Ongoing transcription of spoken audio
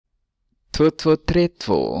2, 2, 3,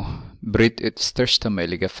 2. Bryt ut största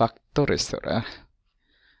möjliga faktorisera.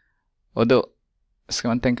 Och då ska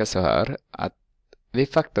man tänka så här att vi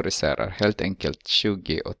faktoriserar helt enkelt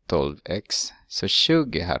 20 och 12x. Så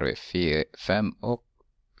 20 har vi 5 och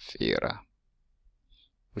 4.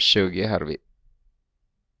 Och 20 har vi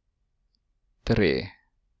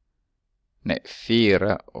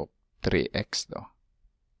 4 och 3x då.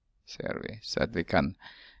 Ser vi. Så att vi kan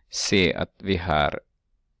se att vi har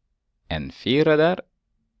en 4 där.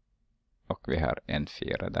 Och vi har en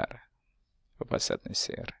 4 där. Hoppas att ni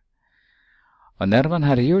ser. Och när man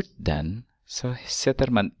har gjort den så sätter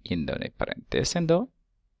man in den i parentesen då.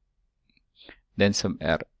 Den som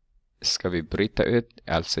är ska vi bryta ut,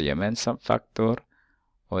 alltså gemensam faktor.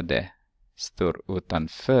 Och det står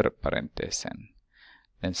utanför parentesen.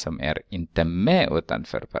 Den som är inte med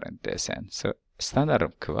utanför parentesen. Så stannar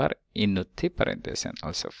de kvar inuti parentesen.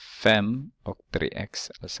 Alltså 5 och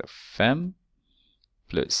 3x. Alltså 5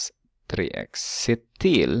 plus 3x. Se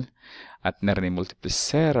till att när ni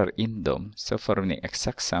multiplicerar in dem så får ni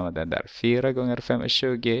exakt samma där. 4 gånger 5 är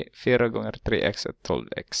 20, 4 gånger 3x är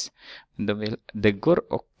 12x. Men det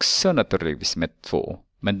går också naturligtvis med 2.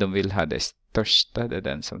 Men de vill ha det största, det är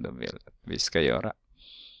den som de vill att vi ska göra.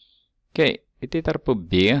 Okej, vi tittar på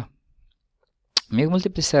B. Om jag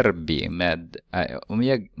multiplicerar B med,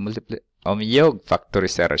 om jag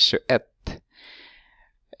faktoriserar 21,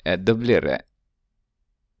 då blir det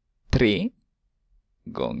 3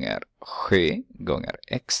 gånger 7 gånger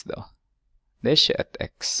x då. Det är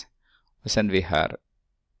 21x. Och sen vi har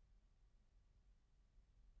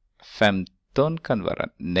 15 kan vara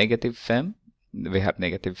negativ 5. Vi har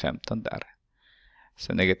negativ 15 där.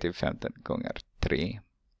 Så negativ 15 gånger 3.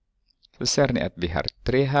 Så ser ni att vi har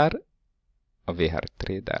 3 här. Och vi har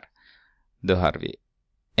 3 där. Då har vi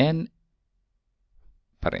en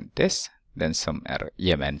parentes. Den som är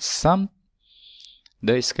gemensam.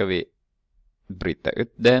 Då ska vi bryta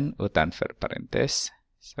ut den utanför parentes.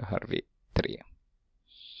 Så har vi 3.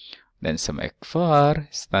 Den som är kvar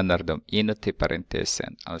stannar de inuti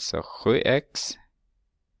parentesen. Alltså 7x.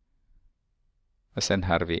 Och sen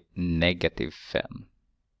har vi negativ 5.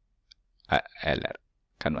 Eller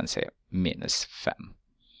kan man säga minus 5.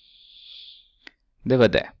 Det var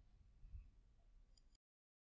det.